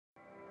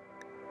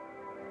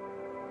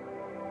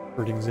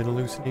Greetings and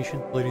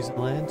hallucinations, ladies and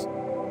lads.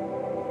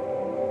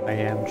 I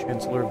am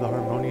Chancellor of the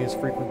Harmonious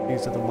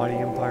Frequencies of the Mighty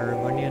Empire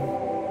of Onion,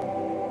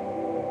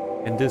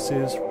 and this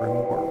is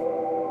Rimworld.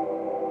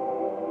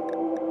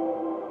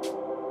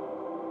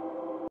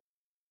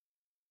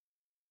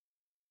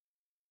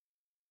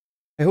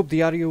 I hope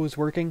the audio is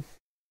working.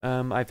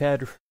 I've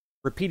had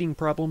repeating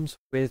problems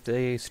with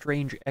a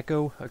strange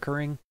echo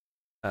occurring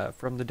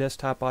from the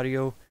desktop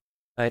audio.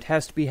 It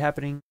has to be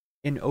happening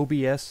in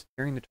OBS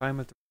during the time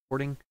of the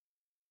recording.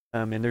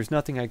 And there's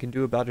nothing I can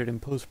do about it in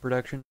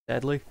post-production,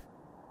 sadly.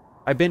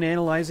 I've been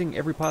analyzing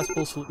every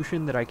possible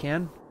solution that I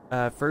can.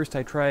 First,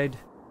 I tried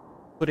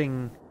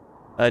putting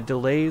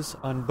delays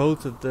on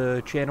both of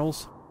the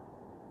channels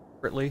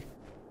separately,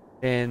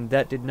 and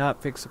that did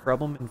not fix the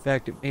problem. In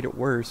fact, it made it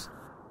worse.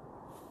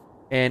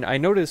 And I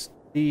noticed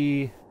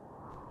the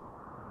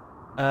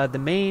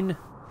main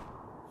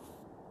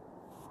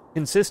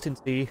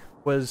consistency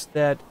was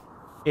that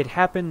it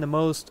happened the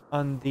most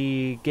on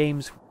the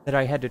games that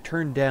I had to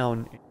turn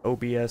down in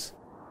OBS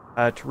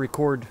to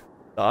record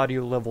the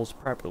audio levels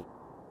properly.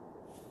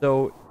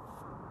 So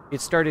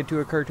it started to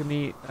occur to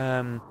me,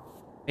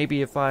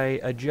 maybe if I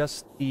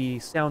adjust the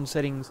sound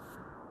settings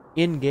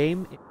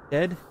in-game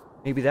instead,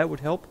 maybe that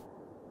would help.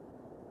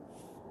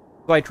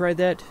 So I tried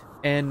that,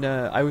 and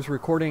I was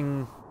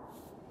recording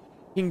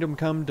Kingdom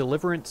Come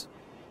Deliverance.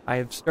 I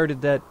have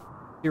started that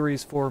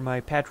series for my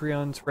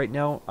Patreons right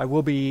now. I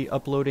will be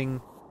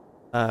uploading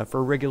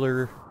for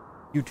regular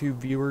YouTube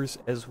viewers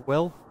as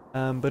well,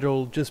 but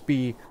it'll just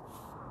be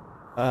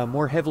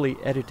more heavily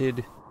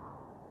edited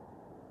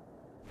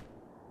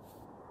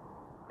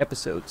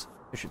episodes,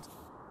 I should say.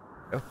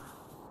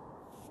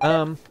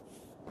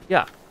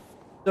 Yeah.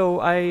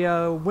 So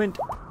I went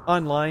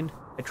online.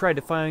 I tried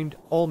to find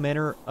all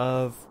manner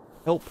of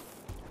help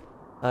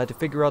to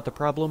figure out the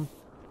problem,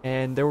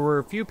 and there were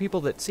a few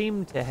people that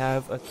seemed to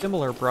have a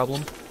similar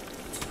problem,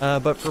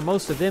 but for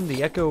most of them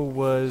the echo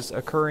was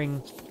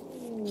occurring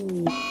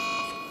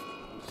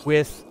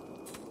with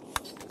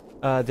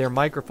their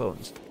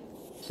microphones,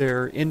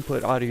 their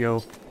input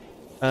audio,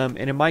 and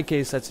in my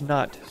case that's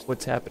not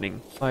what's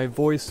happening. My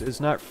voice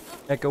is not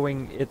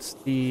echoing, it's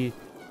the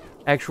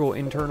actual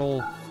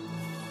internal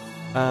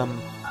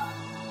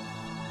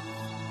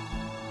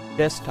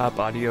desktop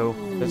audio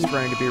that's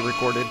trying to be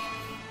recorded.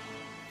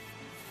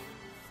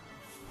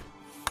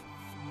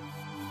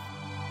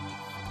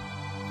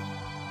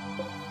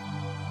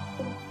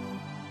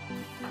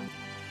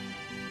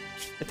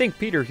 I think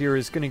Peter here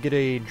is going to get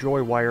a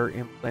joy wire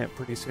implant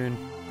pretty soon,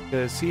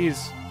 because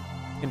he's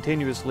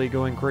continuously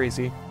going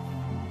crazy.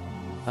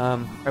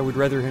 I would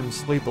rather him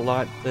sleep a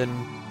lot than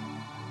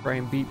try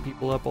and beat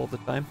people up all the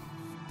time.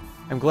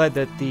 I'm glad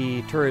that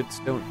the turrets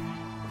don't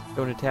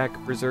attack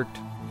berserked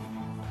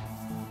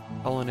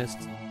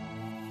colonists.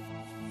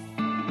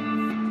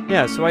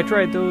 Yeah, so I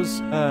tried those.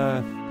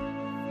 I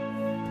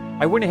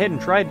went ahead and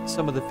tried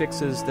some of the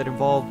fixes that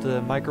involved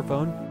the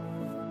microphone,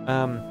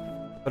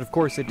 but of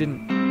course it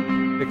didn't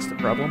fix the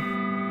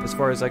problem, as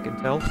far as I can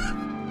tell.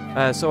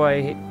 So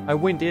I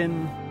went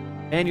in,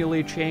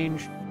 manually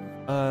changed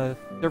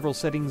several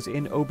settings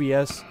in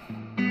OBS,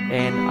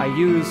 and I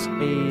use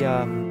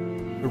a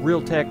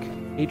Realtek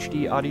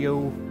HD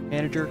Audio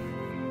Manager,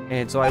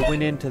 and so I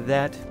went into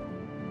that.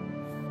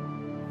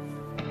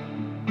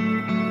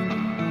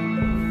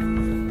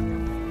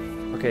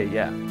 Okay,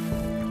 yeah,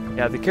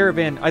 the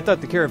caravan. I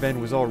thought the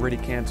caravan was already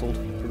canceled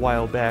a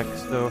while back,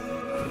 so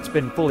it's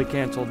been fully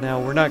canceled now.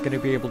 We're not going to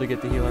be able to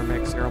get the Healer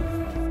Mech Serum.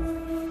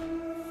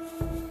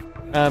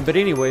 But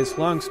anyways,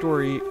 long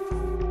story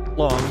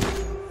long,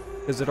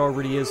 because it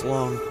already is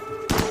long.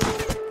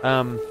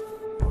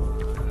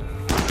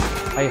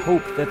 I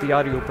hope that the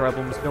audio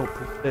problems don't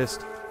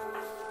persist.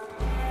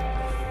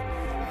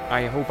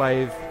 I hope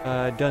I've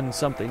done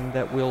something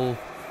that will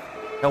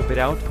help it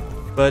out.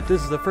 But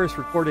this is the first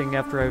recording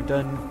after I've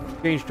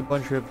changed a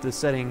bunch of the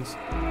settings,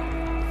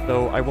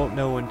 so I won't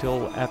know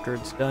until after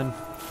it's done.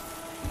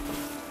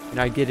 And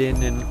I get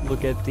in and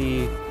look at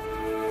the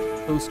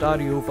post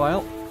audio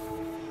file.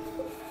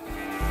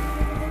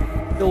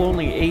 Still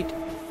only 8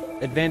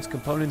 advanced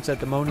components at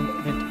the moment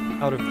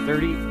out of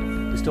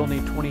 30. We still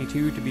need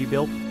 22 to be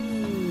built.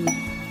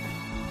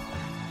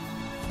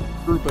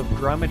 A group of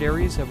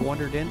dromedaries have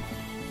wandered in.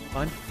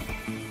 Fun.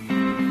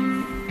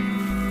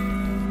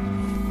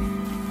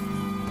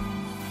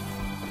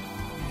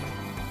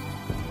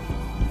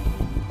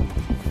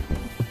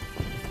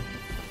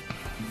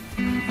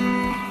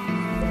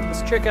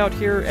 Check out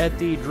here at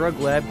the drug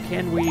lab.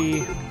 Can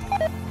we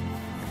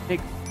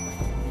take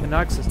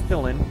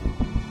monoxicillin?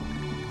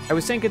 I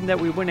was thinking that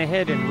we went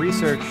ahead and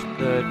researched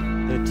the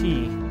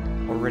tea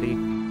already.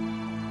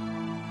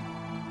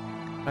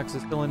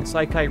 Monoxicillin,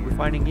 psychoid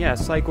refining, yeah,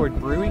 psychoid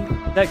brewing.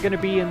 Is that going to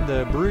be in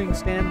the brewing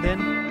stand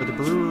then? Or the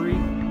brewery?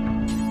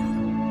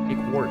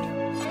 Take wort.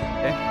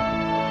 Okay.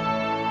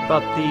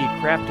 About the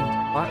crafting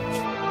pot.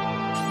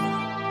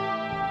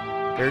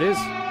 There it is.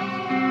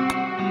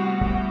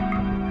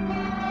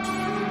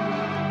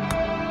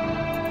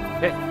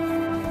 Okay,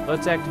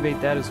 let's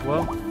activate that as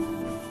well.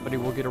 But he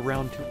will get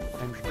around to it,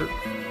 I'm sure.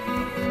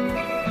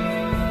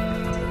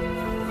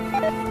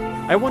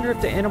 I wonder if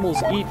the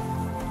animals eat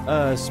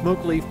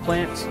smoke leaf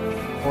plants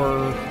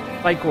or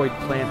psychoid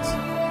plants,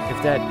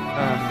 if that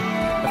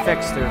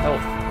affects their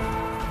health.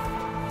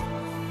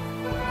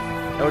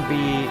 That would be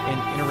an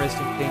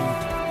interesting thing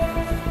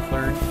to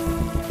learn.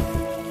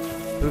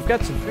 We've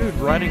got some food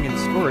rotting in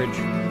storage.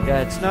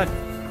 Yeah, it's not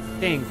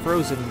staying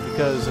frozen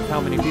because of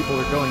how many people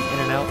are going in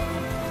and out.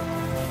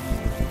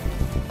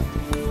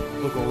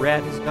 Local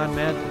rat has gone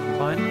mad.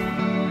 Fine.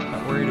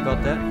 Not worried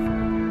about that.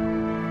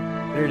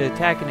 Did it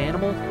attack an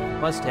animal?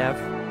 Must have,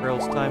 or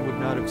else time would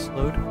not have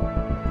slowed.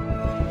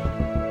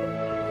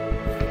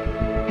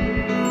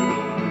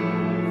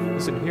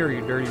 Listen here,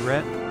 you dirty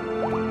rat.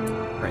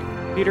 Right,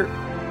 Peter.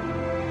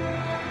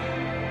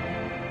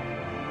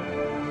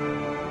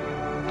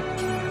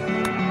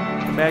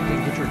 Come back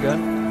and get your gun.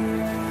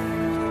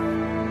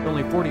 It's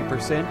only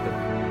 40%,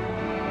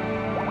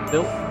 but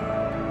still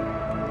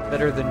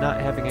better than not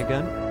having a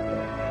gun.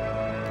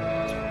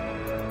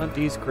 Hunt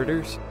these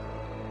critters.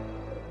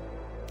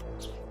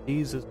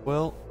 These as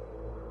well.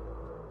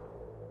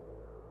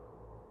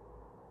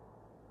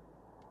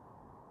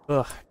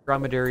 Ugh,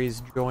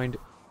 dromedaries joined.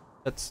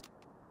 That's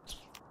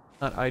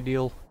not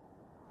ideal.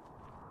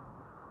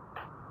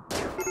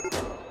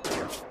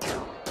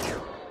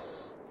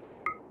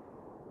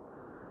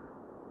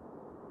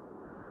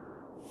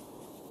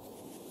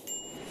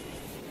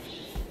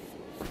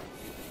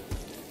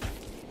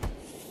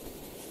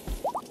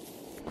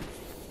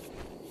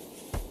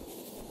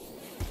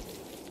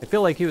 I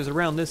feel like he was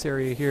around this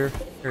area here.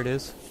 There it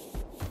is.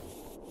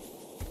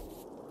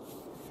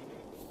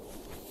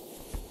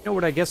 You know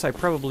what I guess I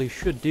probably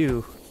should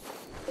do?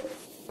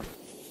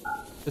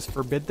 Just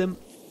forbid them?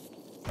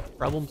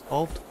 Problem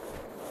solved?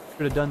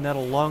 Should have done that a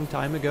long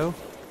time ago.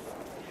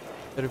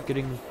 Instead of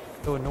getting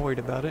so annoyed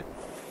about it.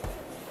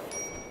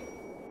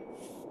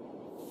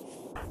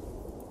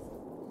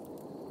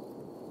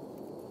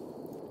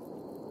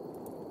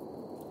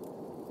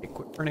 Hey,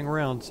 quit turning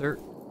around, sir.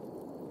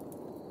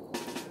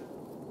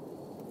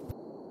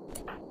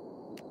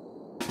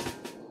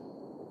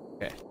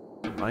 Okay,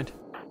 never mind.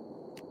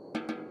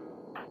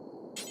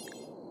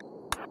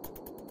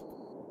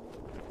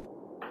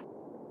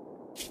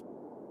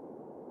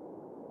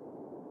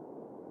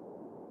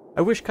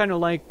 I wish, kind of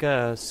like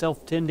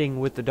self-tending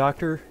with the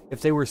doctor,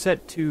 if they were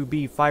set to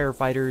be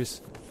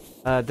firefighters,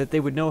 that they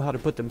would know how to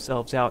put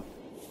themselves out.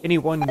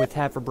 Anyone with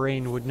half a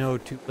brain would know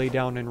to lay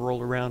down and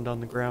roll around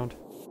on the ground.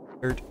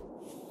 Dirt.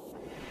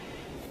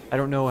 I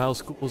don't know how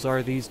schools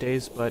are these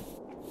days, but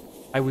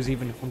I was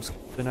even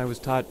homeschooled and I was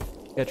taught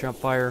catch on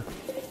fire,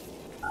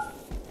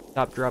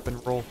 stop, drop,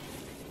 and roll.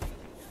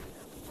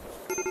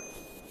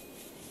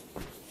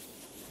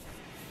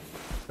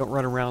 Don't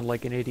run around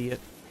like an idiot.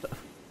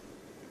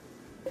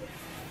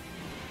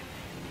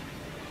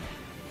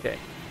 Okay,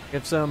 we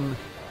have some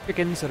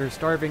chickens that are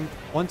starving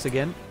once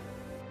again.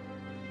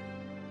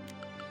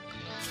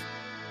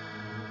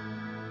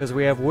 Because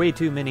we have way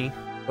too many,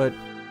 but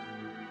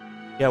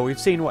yeah, we've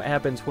seen what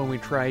happens when we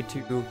try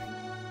to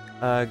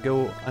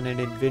go on an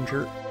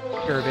adventure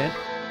caravan.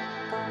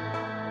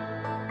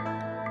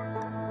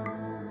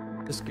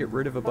 Just get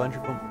rid of a bunch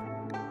of them.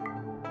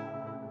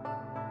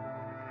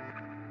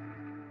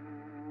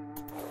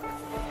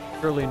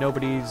 Surely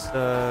nobody's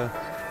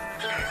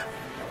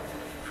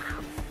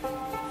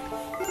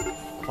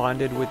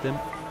bonded with them.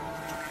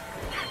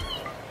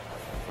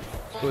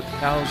 With the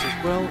cows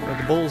as well, or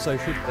the bulls I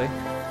should say.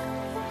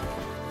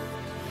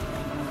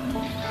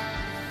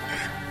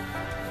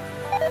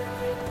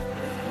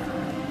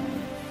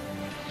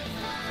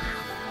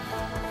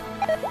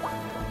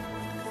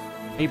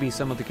 Maybe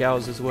some of the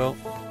cows as well.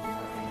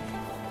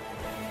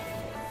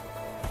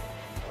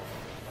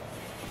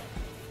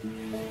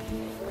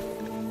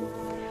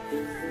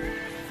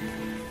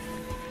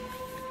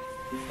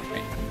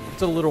 Okay.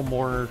 It's a little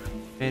more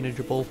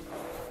manageable.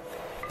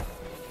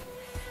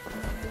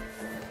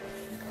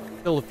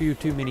 Still a few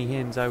too many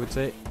hens, I would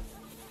say.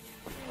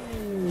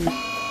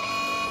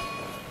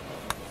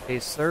 Hey,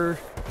 sir,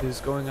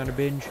 who's going on a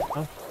binge?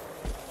 Huh?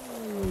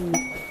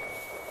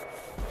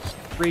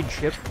 Trade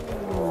ship.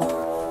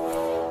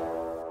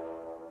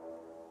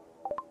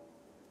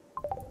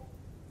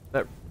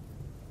 That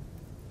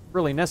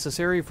really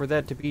necessary for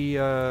that to be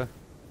a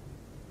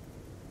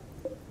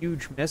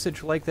huge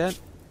message like that?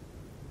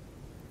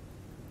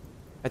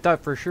 I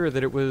thought for sure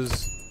that it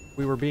was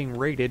we were being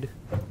raided.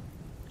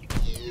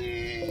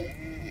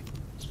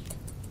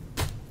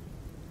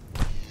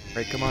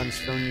 Alright, come on,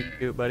 Stone, you can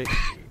do it, buddy.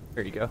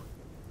 There you go.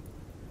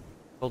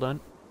 Well done.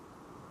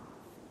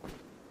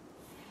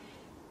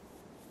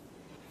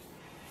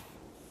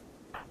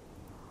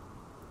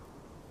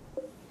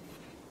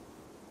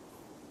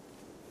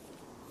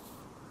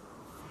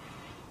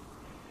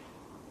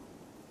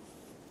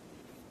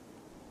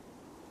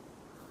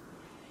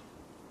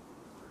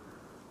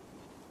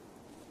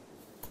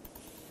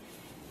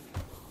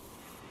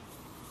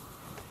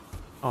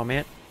 Oh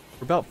man,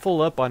 we're about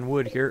full up on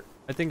wood here.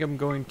 I think I'm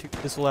going to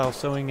disallow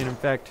sowing and in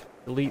fact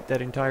delete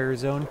that entire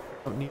zone.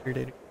 Don't need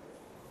it.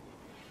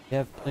 We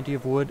have plenty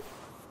of wood.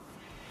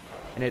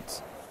 And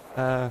it's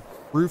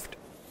roofed.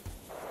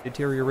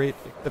 Deteriorate,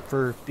 except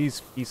for these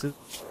pieces.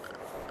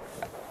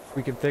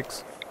 We can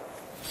fix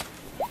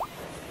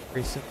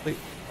very simply.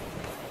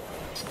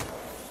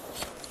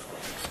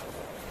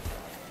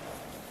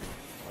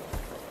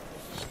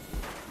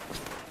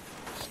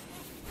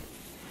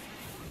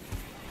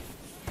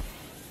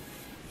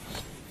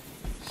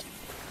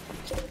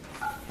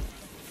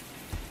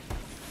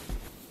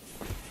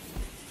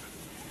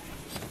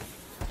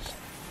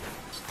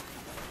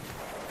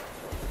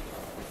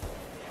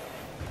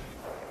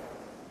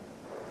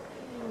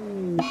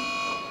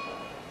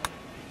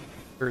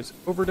 There's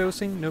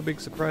overdosing, no big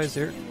surprise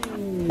there.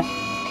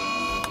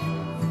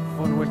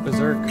 One went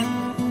berserk.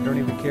 Don't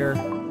even care.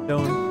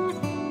 Stone.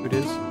 Who it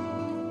is.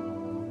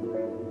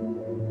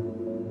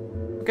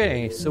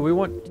 Okay, so we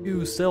want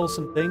to sell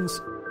some things.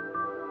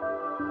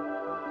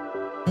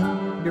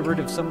 Get rid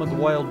of some of the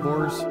wild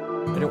boars.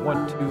 I don't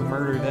want to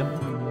murder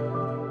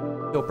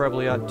them. Still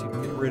probably ought to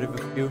get rid of a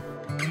few.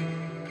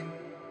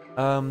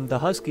 The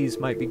huskies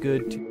might be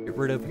good to get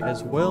rid of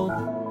as well.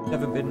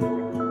 Haven't been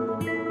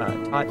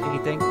taught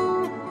anything.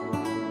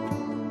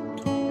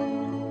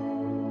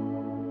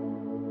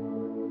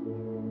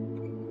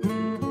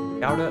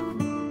 Gouda.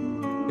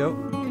 Go.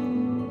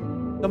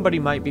 Somebody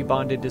might be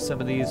bonded to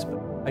some of these, but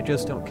I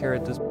just don't care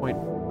at this point.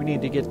 We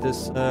need to get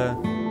this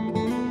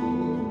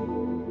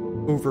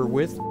over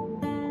with.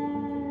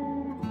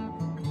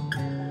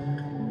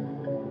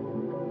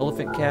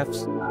 Elephant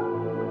calves,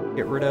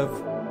 get rid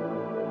of.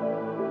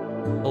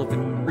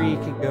 Elephant 3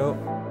 can go.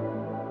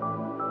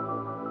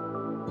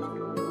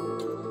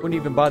 Wouldn't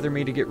even bother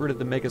me to get rid of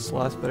the mega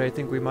sloths, but I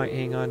think we might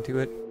hang on to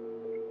it.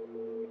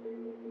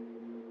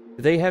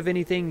 Do they have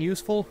anything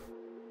useful?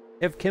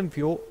 They have chem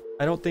fuel.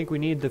 I don't think we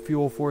need the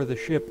fuel for the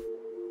ship.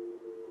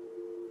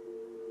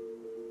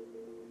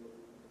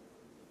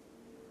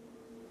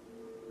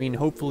 I mean,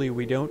 hopefully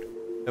we don't.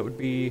 That would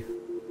be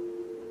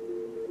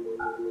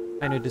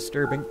kind of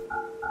disturbing.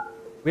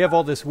 We have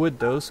all this wood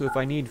though, so if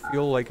I need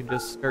fuel, I can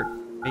just start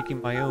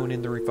making my own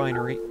in the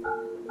refinery.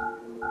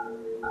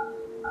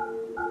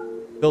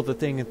 Built the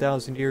thing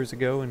 1,000 years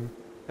ago and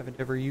haven't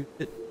ever used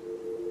it.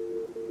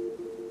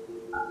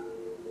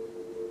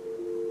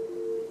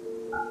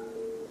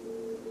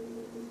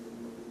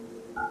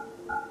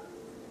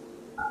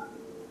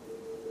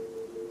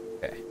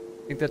 Okay,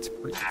 I think that's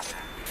pretty.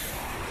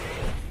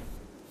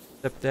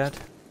 Except that.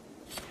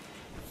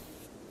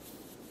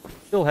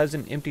 Still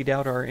hasn't emptied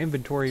out our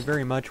inventory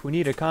very much. We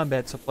need a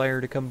combat supplier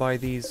to come buy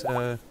these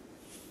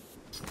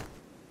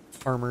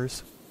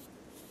armors.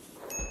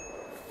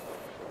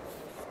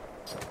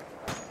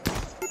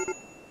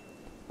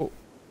 Oh.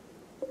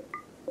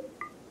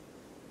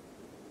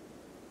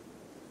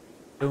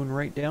 Stone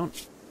right down.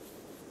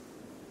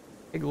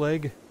 Pig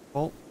leg.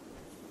 Well.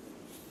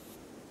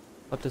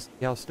 I'll have to see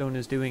how stone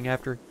is doing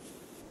after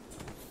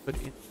put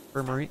in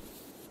infirmary.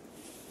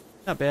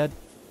 Not bad.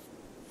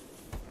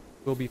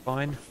 We'll be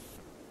fine.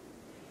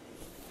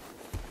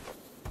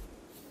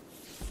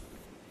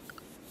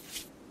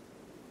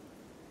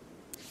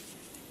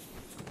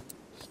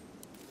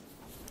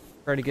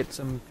 Try to get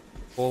some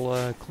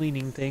full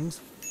cleaning things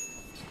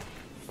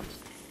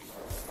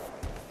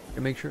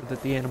to make sure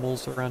that the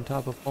animals are on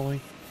top of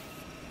following.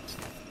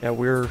 Yeah,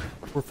 we're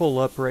full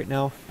up right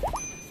now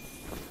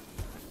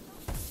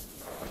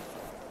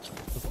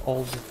of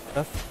all the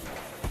stuff.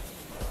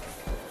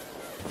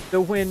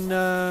 So when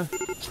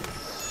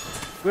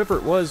whoever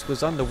it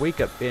was on the wake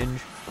up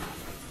binge.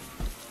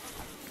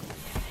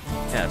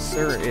 Yeah,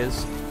 Sarah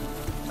is.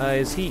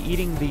 Is he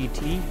eating the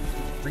tea?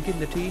 Drinking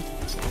the tea?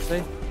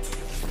 Say.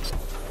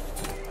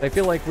 I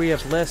feel like we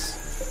have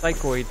less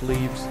psychoid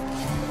leaves.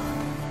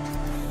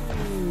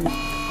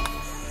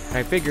 And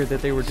I figured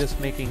that they were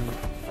just making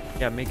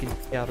tea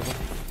out of them.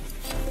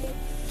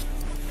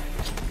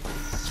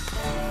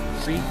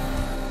 3.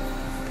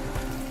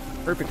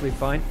 Perfectly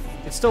fine.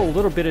 It's still a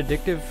little bit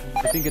addictive.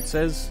 I think it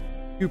says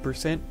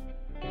 2%.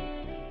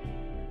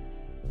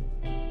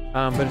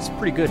 But it's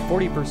pretty good.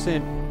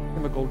 40%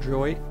 chemical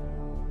joy.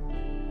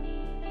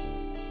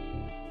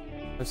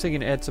 I was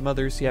thinking to add some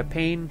others. Yeah,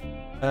 pain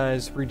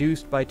is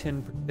reduced by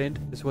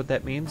 10%, is what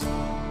that means.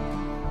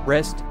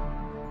 Rest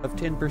of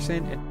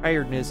 10%, and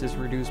tiredness is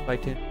reduced by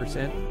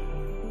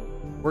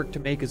 10%. Work to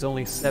make is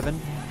only 7.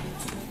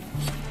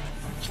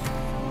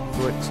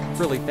 So it's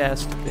really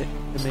fast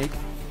to make.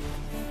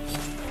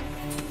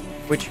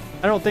 Which,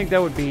 I don't think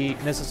that would be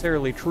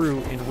necessarily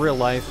true in real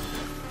life.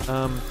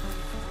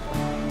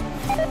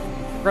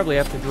 Probably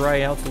have to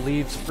dry out the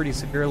leaves pretty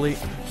severely,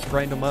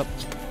 grind them up.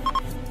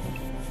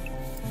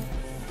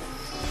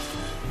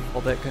 All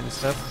that kind of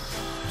stuff.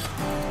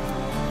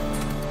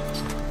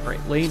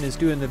 Alright, Lane is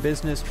doing the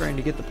business, trying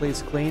to get the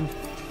place cleaned.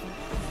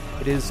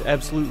 It is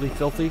absolutely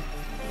filthy.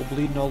 Still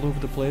bleeding all over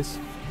the place.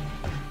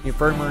 The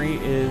infirmary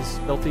is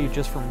filthy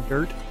just from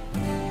dirt.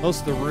 Most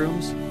of the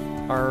rooms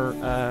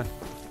are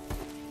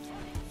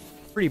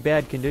pretty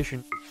bad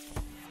condition.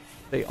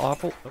 They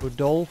awful,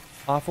 dull,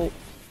 awful.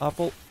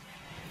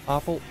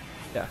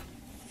 Yeah.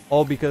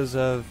 All because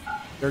of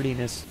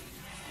sturdiness.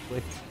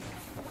 Like,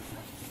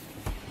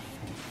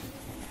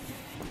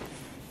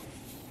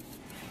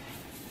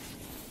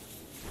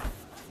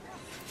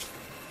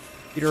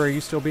 Peter, are you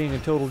still being a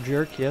total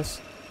jerk? Yes.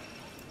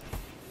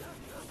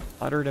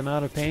 Moderate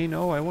amount of pain?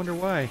 Oh, I wonder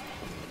why.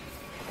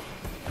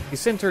 These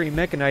Centauri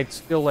mechanites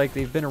feel like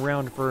they've been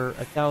around for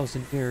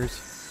 1,000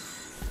 years.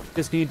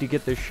 Just need to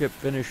get this ship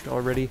finished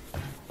already.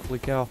 Holy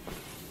cow.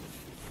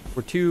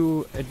 We're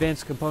 2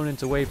 advanced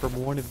components away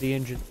from one of the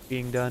engines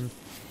being done.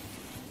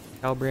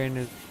 Calbran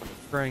is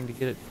trying to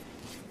get it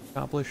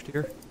accomplished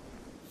here.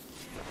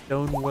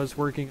 Stone was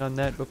working on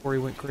that before he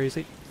went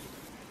crazy.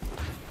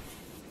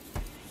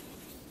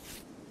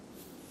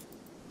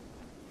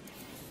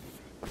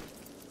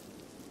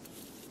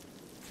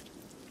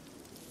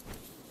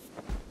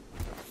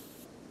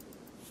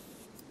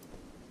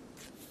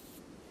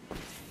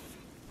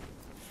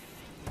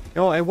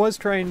 No, I was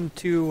trying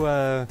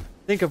to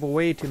think of a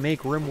way to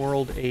make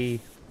Rimworld a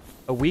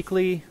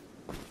weekly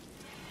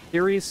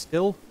series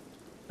still.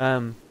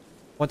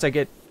 Once I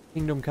get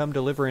Kingdom Come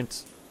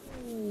Deliverance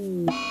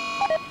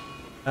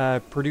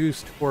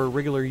produced for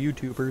regular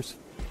YouTubers.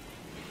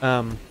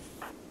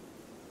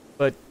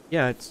 But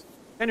yeah, it's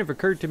kind of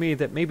occurred to me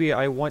that maybe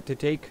I want to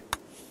take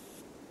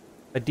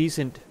a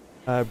decent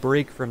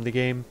break from the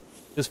game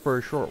just for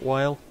a short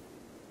while.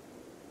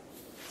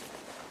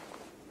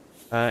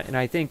 And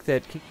I think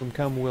that Kingdom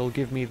Come will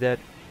give me that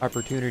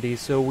opportunity.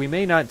 So we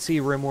may not see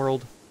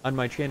Rimworld on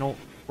my channel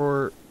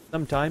for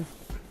some time.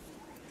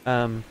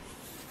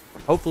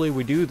 Hopefully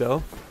we do,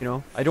 though. You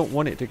know, I don't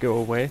want it to go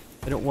away.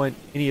 I don't want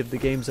any of the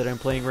games that I'm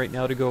playing right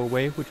now to go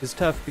away, which is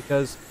tough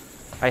because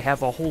I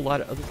have a whole lot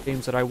of other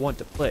games that I want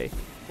to play.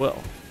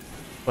 Well,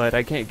 but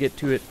I can't get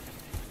to it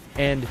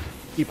and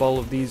keep all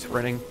of these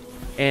running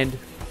and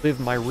live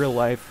my real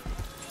life,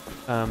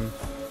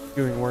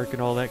 doing work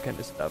and all that kind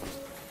of stuff.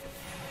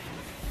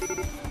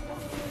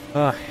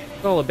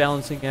 It's all a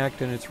balancing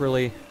act, and it's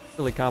really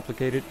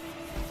complicated,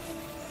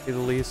 to say the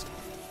least.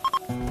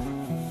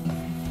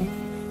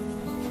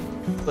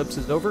 Eclipse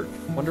is over.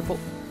 Wonderful.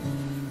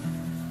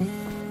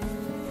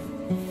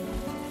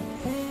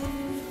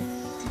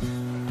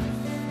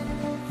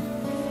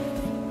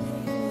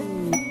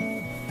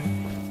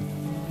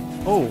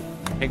 Oh,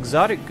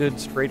 exotic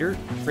goods trader,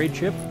 trade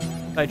ship.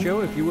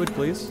 Sideshow, if you would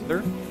please,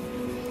 sir.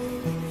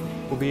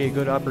 Will be a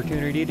good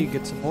opportunity to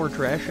get some more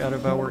trash out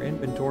of our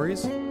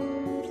inventories.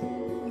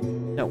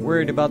 Not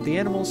worried about the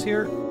animals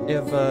here. We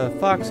have a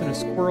fox and a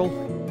squirrel.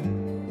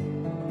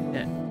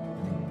 Yeah.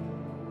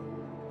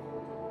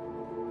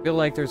 Feel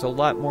like there's a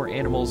lot more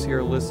animals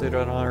here listed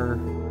on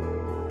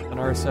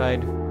our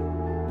side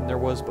than there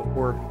was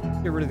before.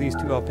 Get rid of these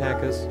 2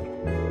 alpacas.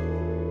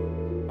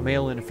 A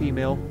male and a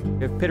female.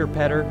 We have Pitter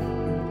Patter.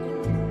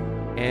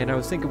 And I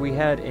was thinking we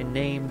had a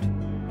named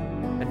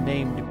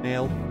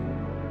male.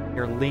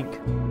 Here, Link.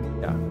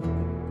 Yeah.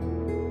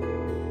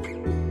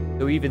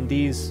 So even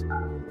these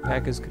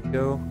alpacas could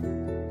go.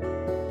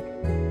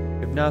 We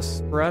have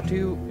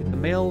Nosferatu, it's a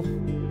male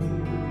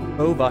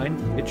bovine.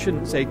 It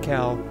shouldn't say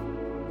cow.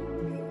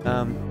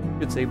 It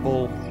should say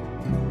bull.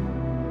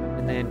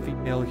 And then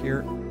female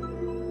here.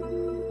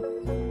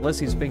 Unless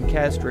he's been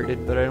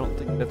castrated, but I don't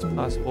think that's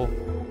possible.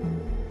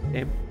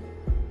 Name.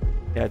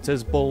 Yeah, it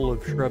says bull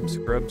of scrubs.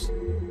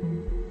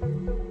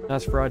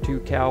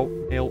 Nosferatu, cow,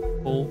 male,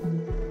 bull.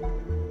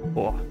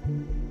 Oh,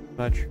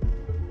 much.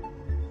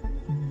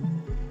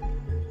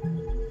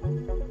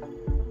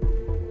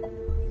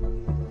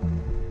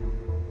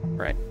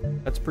 Alright,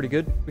 that's pretty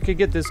good. We could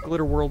get this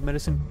Glitter World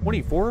medicine.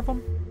 24 of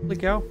them? Holy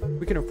cow.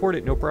 We can afford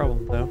it, no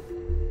problem, though.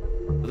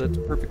 So that's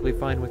perfectly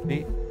fine with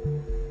me.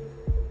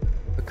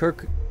 A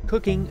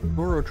cooking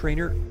Neuro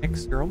Trainer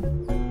X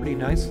serum. Pretty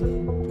nice.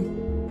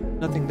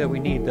 Nothing that we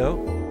need,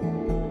 though.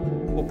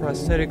 Full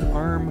prosthetic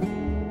arm.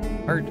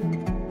 Art.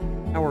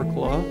 Power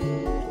Claw.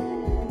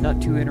 Not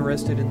too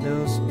interested in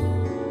those.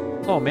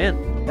 Oh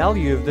man,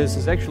 value of this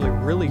is actually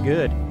really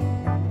good.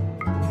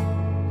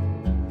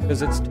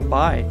 Because it's to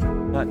buy,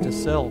 not to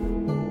sell.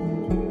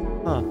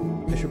 Huh,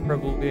 I should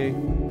probably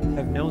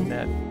have known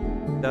that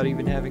without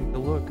even having to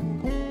look.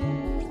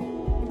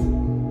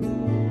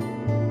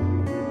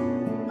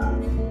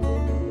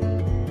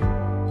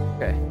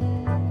 Okay.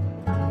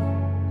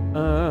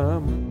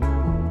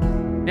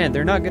 Man,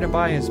 they're not gonna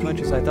buy as much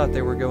as I thought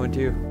they were going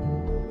to.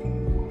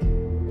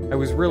 I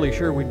was really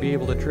sure we'd be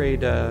able to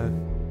trade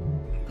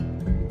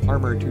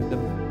armor to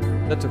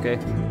them. That's okay.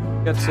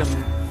 Got some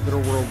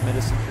Little World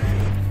medicine.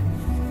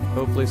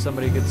 Hopefully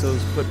somebody gets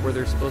those put where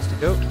they're supposed to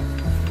go.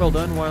 Well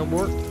done, Wild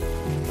Boar.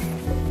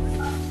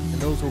 And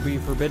those will be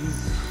forbidden.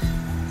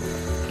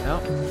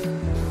 Now.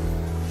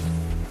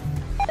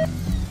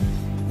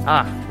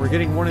 Ah, we're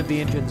getting one of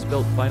the engines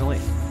built finally.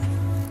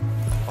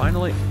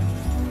 Finally.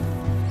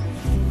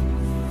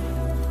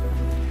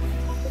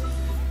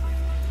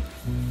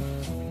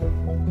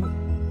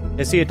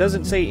 And see, it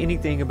doesn't say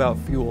anything about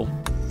fuel.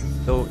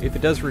 So if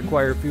it does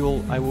require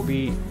fuel, I will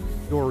be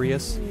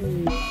furious.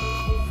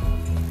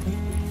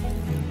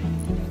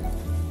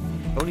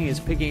 Tony is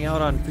picking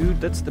out on food.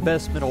 That's the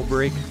best middle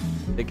break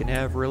they can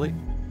have, really.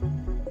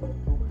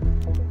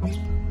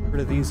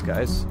 rid of these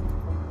guys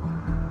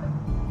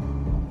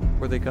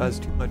before they cause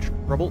too much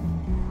trouble.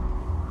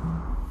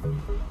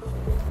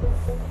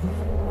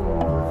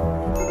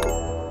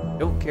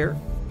 Don't care.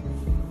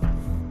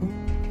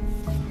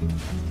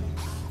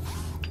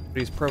 But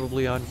he's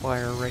probably on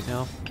fire right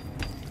now.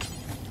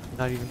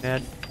 Not even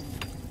mad.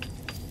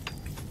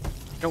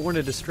 Don't want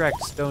to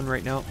distract Stone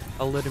right now.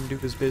 I'll let him do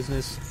his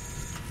business.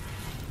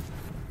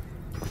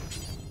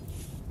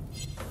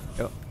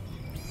 Yep.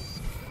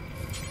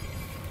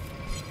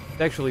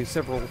 There's actually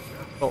several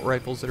assault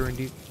rifles that are in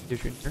decent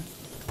condition here.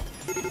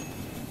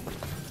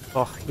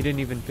 Oh, he didn't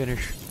even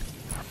finish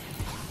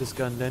this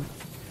gun then.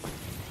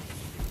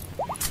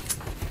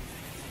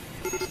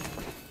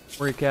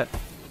 Worry, cat.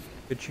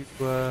 Get you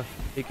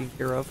taken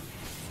care of.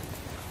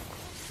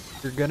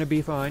 You're gonna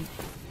be fine.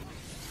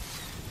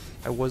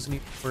 I wasn't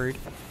even worried.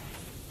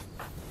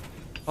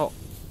 Oh.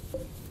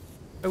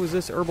 Why was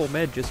this herbal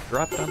med just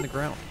dropped on the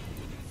ground?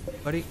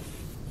 Buddy?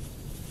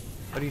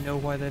 Buddy know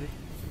why that is?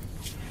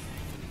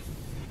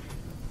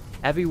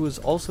 Abby was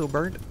also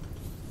burned.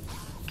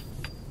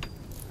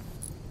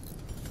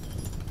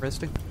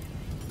 Resting.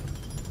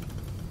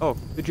 Oh,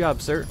 good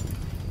job, sir.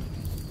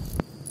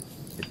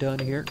 Get done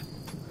here.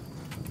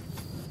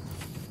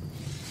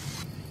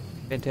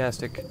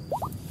 Fantastic.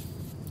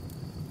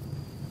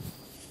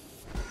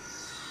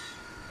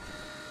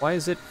 Why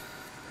is it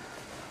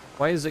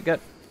got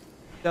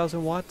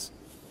 1,000 watts?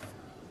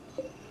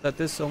 That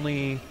this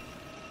only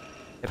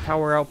a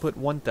power output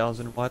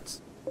 1,000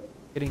 watts.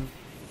 Getting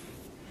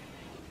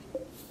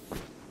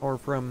power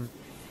from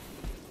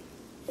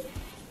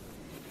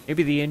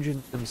maybe the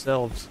engines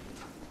themselves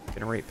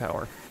generate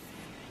power.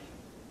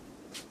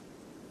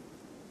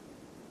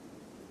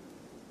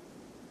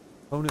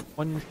 Component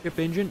 1 ship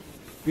engine.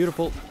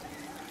 Beautiful.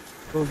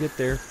 Go get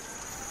there.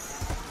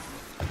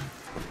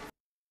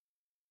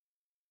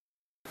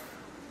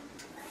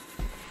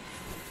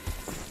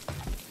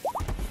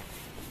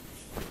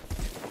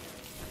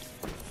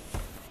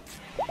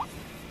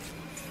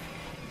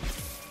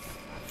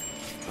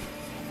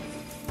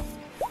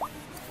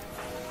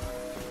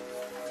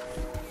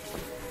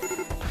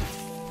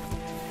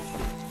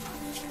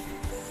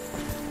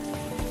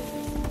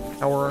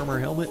 Power armor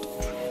helmet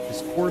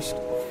is forced.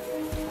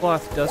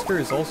 Cloth duster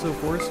is also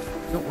forced.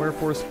 Don't wear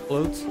forced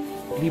clothes.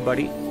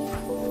 Anybody.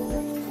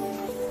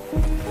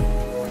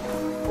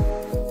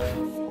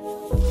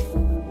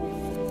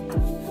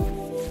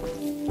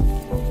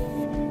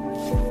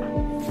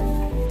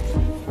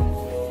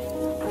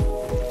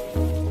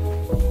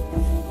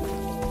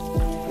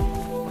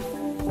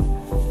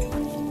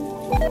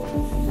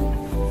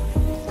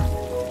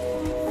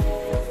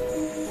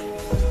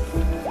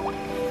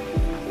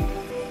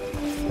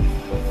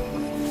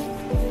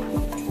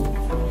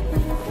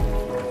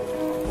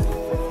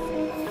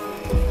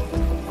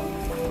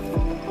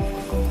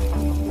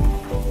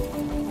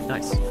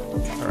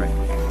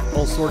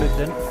 Sorted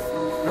then.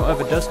 I don't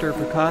have a duster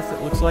for Koth,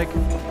 it looks like.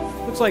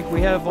 Looks like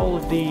we have all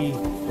of the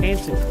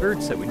pants and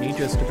shirts that we need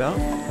just about.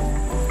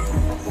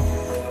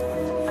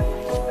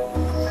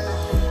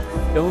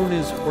 Stone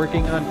is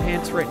working on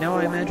pants right now,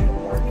 I imagine.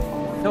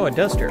 No, a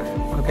duster.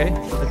 Okay,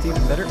 that's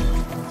even better.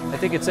 I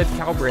think it said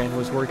Calbran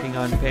was working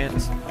on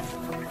pants.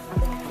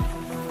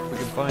 We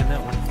can find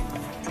that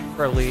one.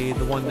 Probably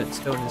the one that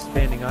Stone is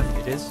standing on.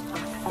 It is.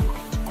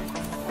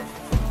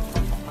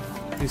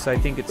 At least I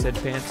think it said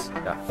pants.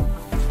 Yeah.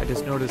 I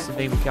just noticed the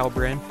name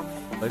Calbran.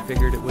 I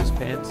figured it was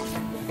pants.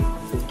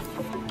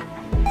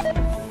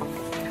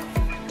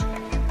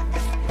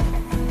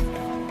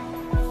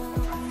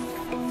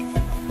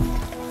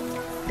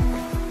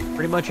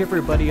 Pretty much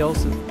everybody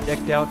else is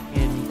decked out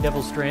in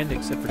Devil Strand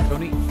except for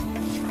Tony.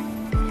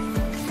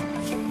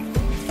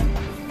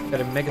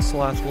 Got a Mega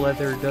Sloth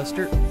leather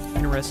duster.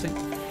 Interesting.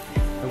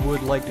 I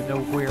would like to know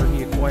where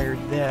he acquired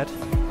that.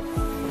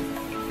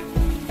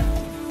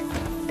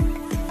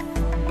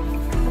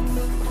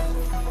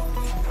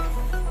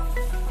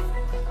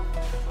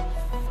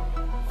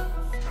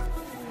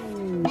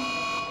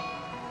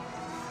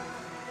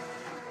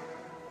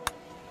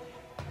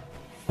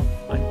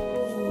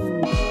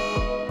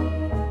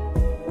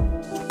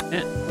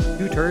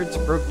 Turrets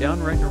broke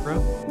down right in a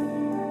row.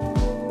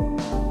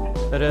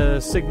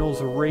 That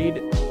signals a raid,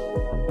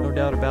 no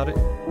doubt about it.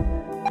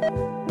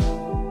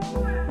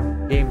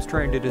 Game's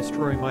trying to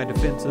destroy my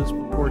defenses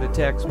before it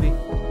attacks me.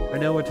 I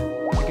know it.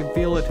 I can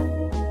feel it.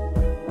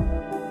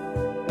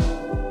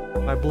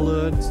 My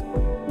bloods.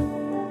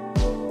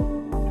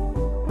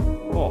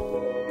 Oh.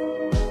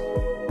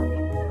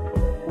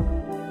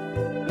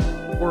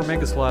 Poor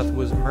Megasloth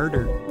was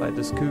murdered by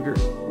this cougar.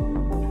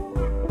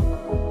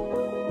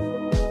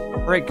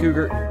 Right,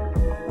 Cougar.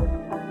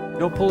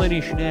 Don't pull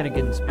any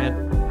shenanigans,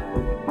 man.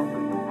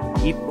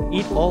 Eat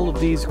all of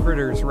these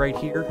critters right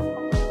here,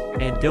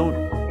 and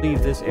don't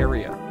leave this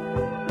area.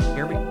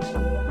 Hear me?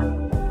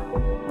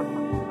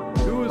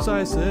 Do as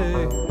I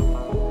say.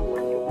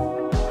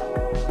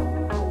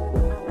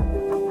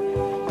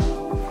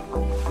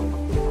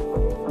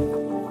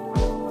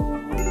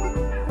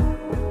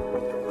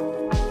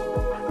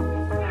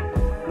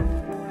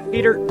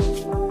 Peter.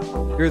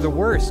 You're the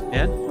worst,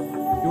 man.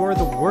 You are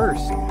the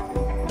worst.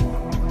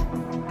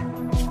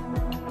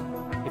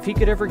 If he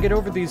could ever get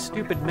over these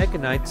stupid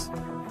mechanites,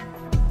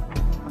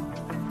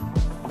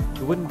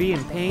 he wouldn't be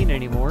in pain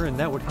anymore, and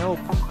that would help.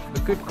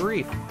 But good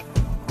grief.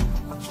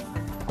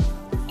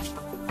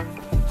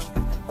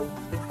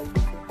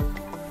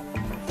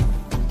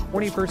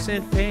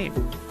 %20 pain.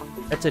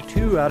 That's a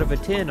 2 out of a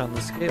 10 on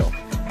the scale.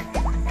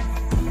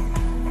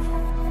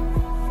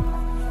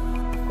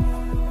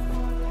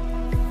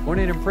 Want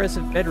an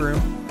impressive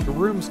bedroom? The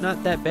room's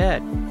not that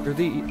bad. You're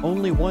the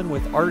only one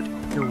with art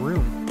in your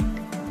room.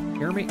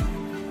 Hear me?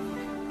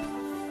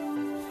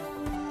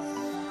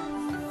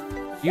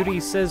 Beauty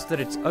says that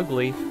it's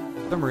ugly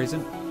for some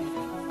reason.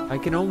 I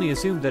can only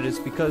assume that it's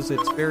because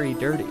it's very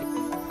dirty.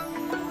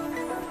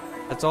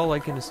 That's all I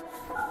can assume.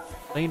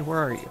 Lane, where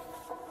are you?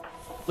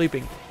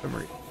 Sleeping for some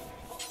reason.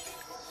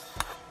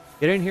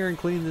 Get in here and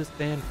clean this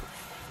van.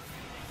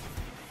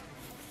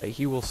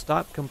 He will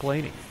stop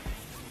complaining.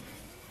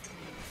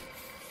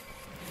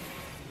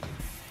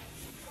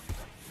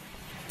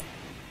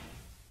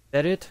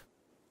 That it?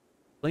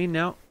 Clean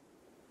now?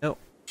 No.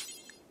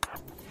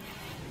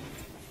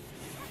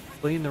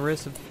 Clean the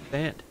rest of the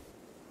van.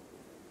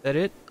 That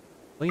it?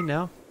 Clean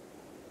now?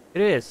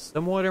 It is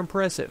somewhat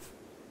impressive.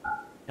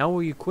 Now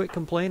will you quit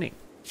complaining?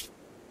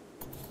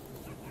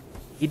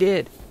 He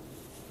did.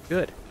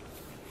 Good.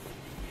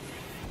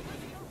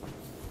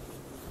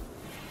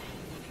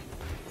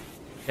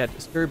 Yeah,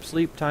 disturbed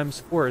sleep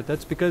 ×4.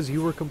 That's because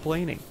you were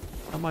complaining.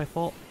 Not my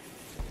fault.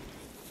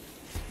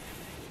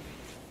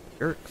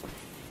 Jerks.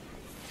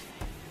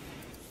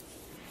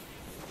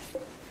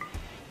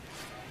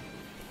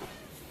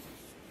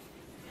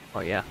 Oh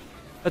yeah.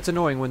 That's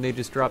annoying when they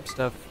just drop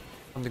stuff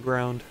on the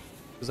ground.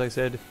 As I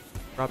said,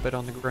 drop it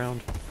on the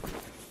ground.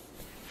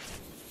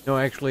 No,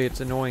 actually it's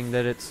annoying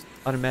that it's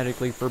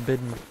automatically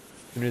forbidden as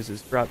soon as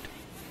it's dropped.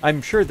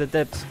 I'm sure that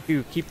that's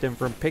to keep them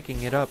from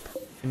picking it up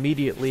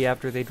immediately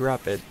after they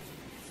drop it,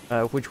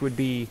 which would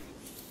be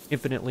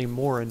infinitely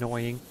more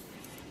annoying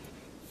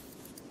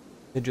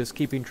than just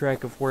keeping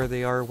track of where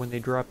they are when they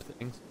drop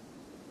things.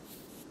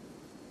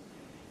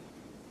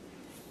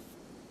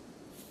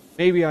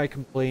 Maybe I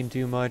complain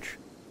too much.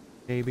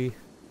 Maybe. Who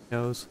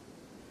knows?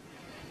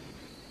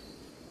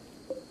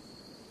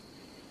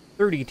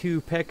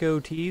 32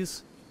 pekoe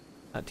teas.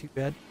 Not too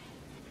bad.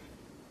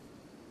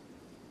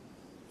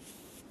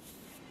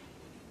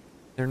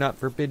 They're not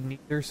forbidden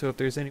either, so if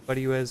there's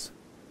anybody who has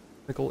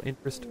medical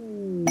interest,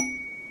 go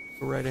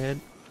right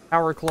ahead.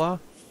 Power claw.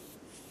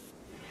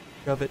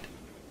 Shove it.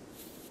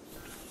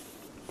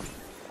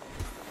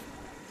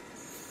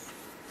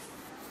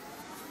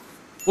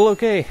 Well,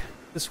 okay.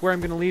 This is where I'm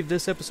going to leave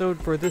this episode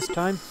for this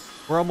time.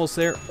 We're almost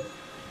there.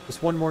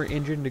 Just one more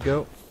engine to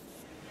go,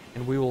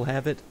 and we will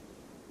have it.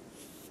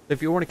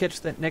 If you want to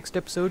catch that next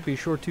episode, be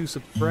sure to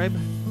subscribe.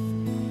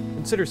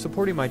 Consider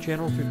supporting my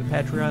channel through the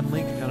Patreon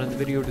link down in the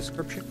video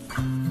description.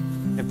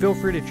 And feel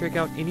free to check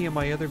out any of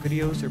my other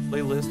videos or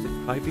playlists that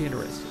might be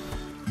interesting.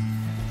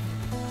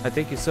 I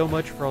thank you so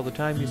much for all the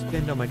time you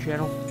spend on my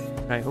channel,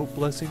 and I hope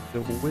blessings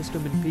of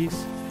wisdom and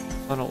peace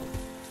on all.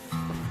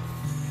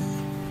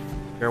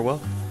 Farewell.